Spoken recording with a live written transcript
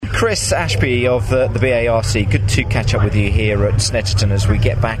Chris Ashby of the BARC, good to catch up with you here at Snetterton as we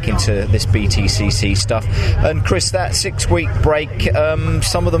get back into this BTCC stuff. And Chris, that 6-week break,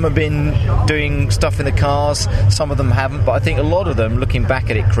 some of them have been doing stuff in the cars, some of them haven't, but I think a lot of them, looking back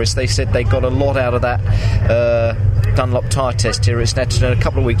at it, Chris, they said they got a lot out of that Dunlop tyre test here at Snetterton a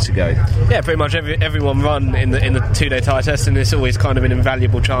couple of weeks ago. Yeah, pretty much everyone run in the 2-day tyre test, and it's always kind of an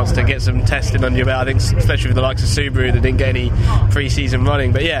invaluable chance to get some testing under your belt. I think especially with the likes of Subaru that didn't get any pre-season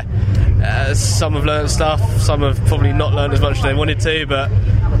running, but yeah, some have learned stuff, some have probably not learned as much as they wanted to, but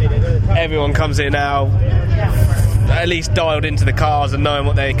everyone comes in now at least dialed into the cars and knowing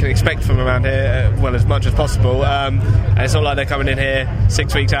what they can expect from around here, well, as much as possible. And it's not like they're coming in here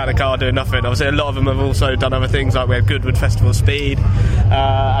 6 weeks out of the car doing nothing. Obviously a lot of them have also done other things, like we have Goodwood Festival Speed.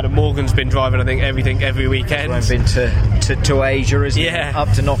 Adam Morgan's been driving, I think, everything every weekend. I've been to Asia, isn't it?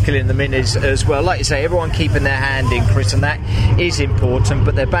 Up to Knockhill in the Minis as well. Like you say, everyone keeping their hand in, Chris, and that is important,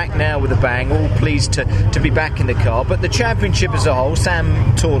 but they're back now with a bang, all pleased to be back in the car. But the championship as a whole, Sam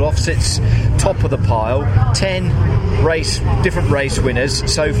Tordoff sits top of the pile, 10 different race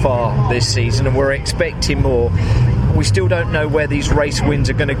winners so far this season, and we're expecting more. We still don't know where these race wins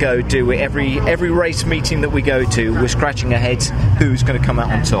are going to go, do we? Every race meeting that we go to, we're scratching our heads who's going to come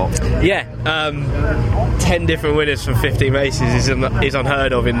out on top. 10 different winners from 15 races is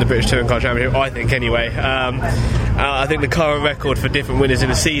unheard of in the British Touring Car Championship, I think, anyway. I think the current record for different winners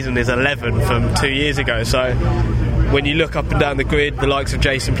in a season is 11 from 2 years ago, so when you look up and down the grid, the likes of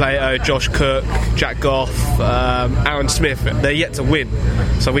Jason Plato, Josh Cook, Jack Goff, Aaron Smith, they're yet to win.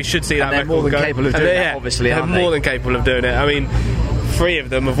 So we should see that record more than capable of doing that, obviously, they're aren't they? more than capable of doing it. I mean, 3 of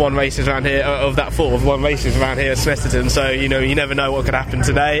them have won races around here, of that 4 have won races around here at Snetterton, so you never know what could happen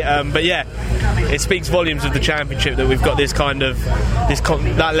today. But yeah, it speaks volumes of the championship that we've got this kind of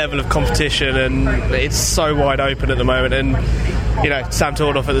that level of competition, and it's so wide open at the moment. And Sam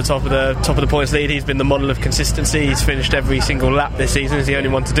Tordoff at the top of the points lead. He's been the model of consistency. He's finished every single lap this season. He's the only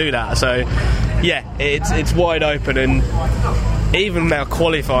one to do that. So yeah, it's wide open, and even now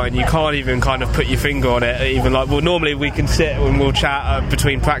qualifying, you can't even kind of put your finger on it. Even like, well, normally we can sit and we'll chat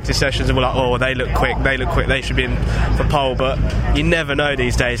between practice sessions and we're like, oh, they look quick, they should be in for pole. But you never know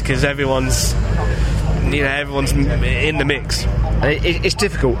these days because everyone's in the mix. It's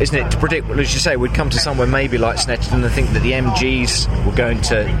difficult, isn't it, to predict. As you say, we'd come to somewhere maybe like Snetterton and think that the MGs were going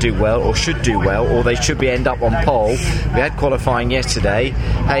to do well, or should do well, or they should end up on pole. We had qualifying yesterday.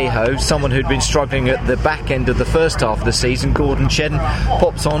 Hey-ho, someone who'd been struggling at the back end of the first half of the season, Gordon Shedden,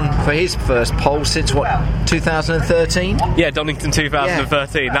 pops on for his first pole since, 2013? Yeah, Donington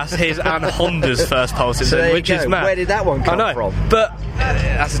 2013. Yeah. That's his and Honda's first pole since then, which is mad. Where did that one come from? But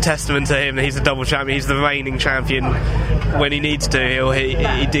that's a testament to him that he's a double champion. He's the reigning champion. When he needs to,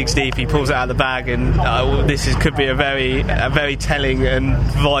 he digs deep, he pulls it out of the bag, and could be a very telling and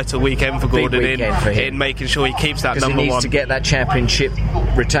vital weekend for Gordon in making sure he keeps that number one. Because he needs to get that championship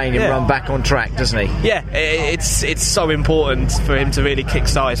retaining run back on track, doesn't he? Yeah, it's so important for him to really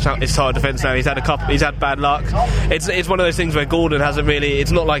kickstart his tyre defence now. He's had bad luck. It's one of those things where Gordon hasn't really.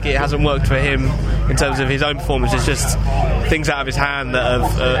 It's not like it hasn't worked for him in terms of his own performance. It's just things out of his hand that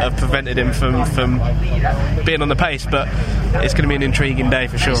have prevented him from being on the pace. But it's going to be an intriguing day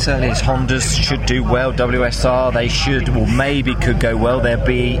for sure. Certainly his Hondas should do well. WSR, they should, or maybe could go well. They'll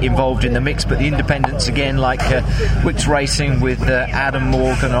be involved in the mix. But the independents again, like Wicks Racing with Adam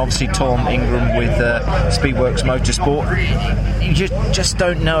Morgan, and obviously Tom Ingram with Speedworks Motorsport, you just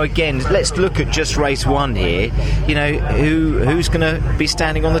don't know. Again, let's look at just race 1 here. Who's going to be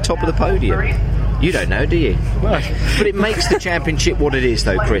standing on the top of the podium? You don't know, do you? Well, but it makes the championship what it is,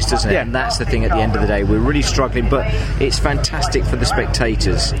 though, Chris, doesn't it? Yeah. And that's the thing at the end of the day. We're really struggling, but it's fantastic for the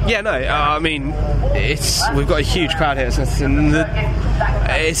spectators. Yeah, no, I mean, we've got a huge crowd here.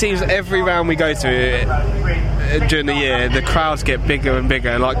 It seems every round we go to during the year, the crowds get bigger and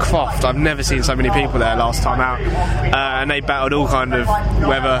bigger. Like Croft, I've never seen so many people there last time out, and they battled all kind of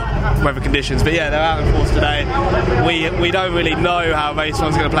weather conditions. But yeah, they're out in force today. We don't really know how race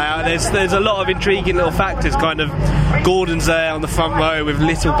one's going to play out. There's a lot of intriguing little factors. Kind of Gordon's there on the front row with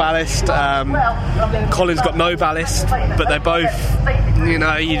little ballast. Colin's got no ballast, but they're both. You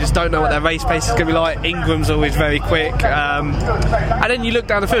just don't know what their race pace is going to be like. Ingram's always very quick. And then you look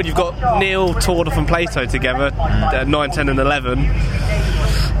down the field, you've got Neil, Tordoff and Plato together, 9, 10 and 11.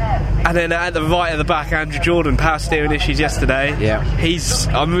 And then at the right at the back, Andrew Jordan, power steering issues yesterday. Yeah.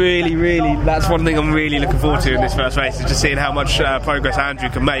 I'm really, that's one thing I'm really looking forward to in this first race, is just seeing how much progress Andrew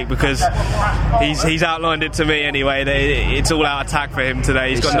can make, because he's outlined it to me anyway that it's all out attack for him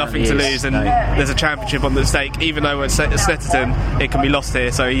today. He's got nothing to lose, and there's a championship on the stake. Even though at Snetterton it can be lost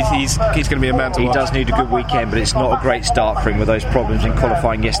here, so he's going to be a man to watch. He does need a good weekend, but it's not a great start for him with those problems in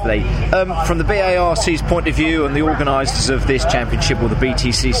qualifying yesterday. From the BARC's point of view and the organisers of this championship, or the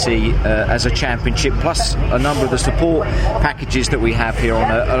BTCC as a championship, plus a number of the support packages that we have here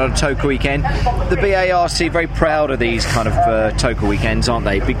on a TOCA weekend, the BARC very proud of these kind of TOCA weekends, aren't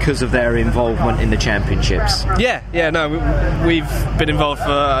they, because of their involvement in the championships? We've been involved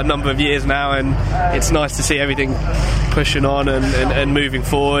for a number of years now, and it's nice to see everything pushing on and moving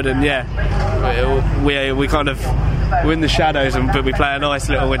forward. And we kind of, we're in the shadows, but we play a nice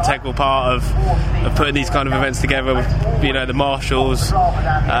little integral part of putting these kind of events together with, the marshals,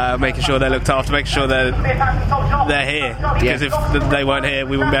 making sure they're looked after, making sure they're here, because if they weren't here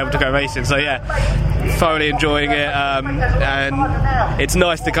we wouldn't be able to go racing. So thoroughly enjoying it, and it's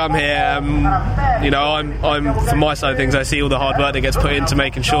nice to come here. I'm from my side of things, I see all the hard work that gets put into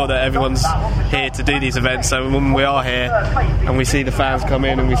making sure that everyone's here to do these events. So when we are here and we see the fans come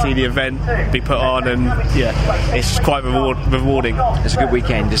in and we see the event be put on, and it's quite rewarding. It's a good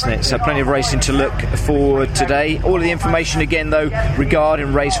weekend, isn't it? So plenty of racing to look forward today. All of the information again though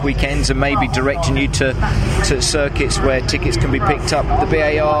regarding race weekends, and maybe directing you to circuits where tickets can be picked up. The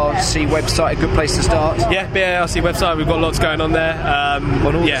BARC website, a good place to start. Yeah, BARC website, we've got lots going on there.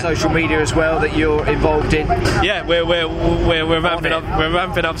 On all the social media as well that you're involved in. Yeah, we're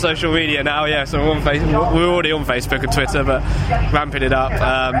ramping up social media now. Yeah, so we're already on Facebook and Twitter, but ramping it up.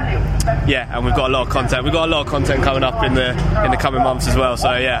 And we've got a lot of content. We've got a lot of content coming up in the coming months as well. So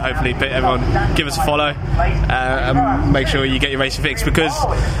hopefully everyone give us a follow, and make sure you get your racing fix, because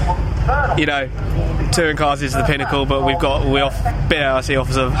touring cars is the pinnacle, but BARC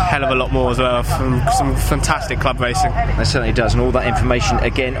offers a hell of a lot more as well, from some fantastic club racing. It certainly does, and all that information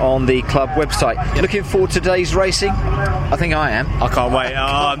again on the club website. Looking forward to today's racing? I think I am. I can't wait.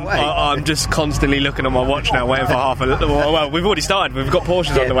 I'm just constantly looking at my watch now, waiting for well, we've already started. We've got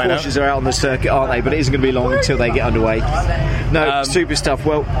Porsches underway now. Porsches are out on the circuit, aren't they? But it isn't going to be long until they get underway. No, super stuff.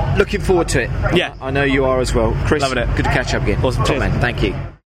 Well, looking forward to it. Yeah. I know you are as well. Chris, loving it. Good to catch up again. Awesome. Top man. Thank you.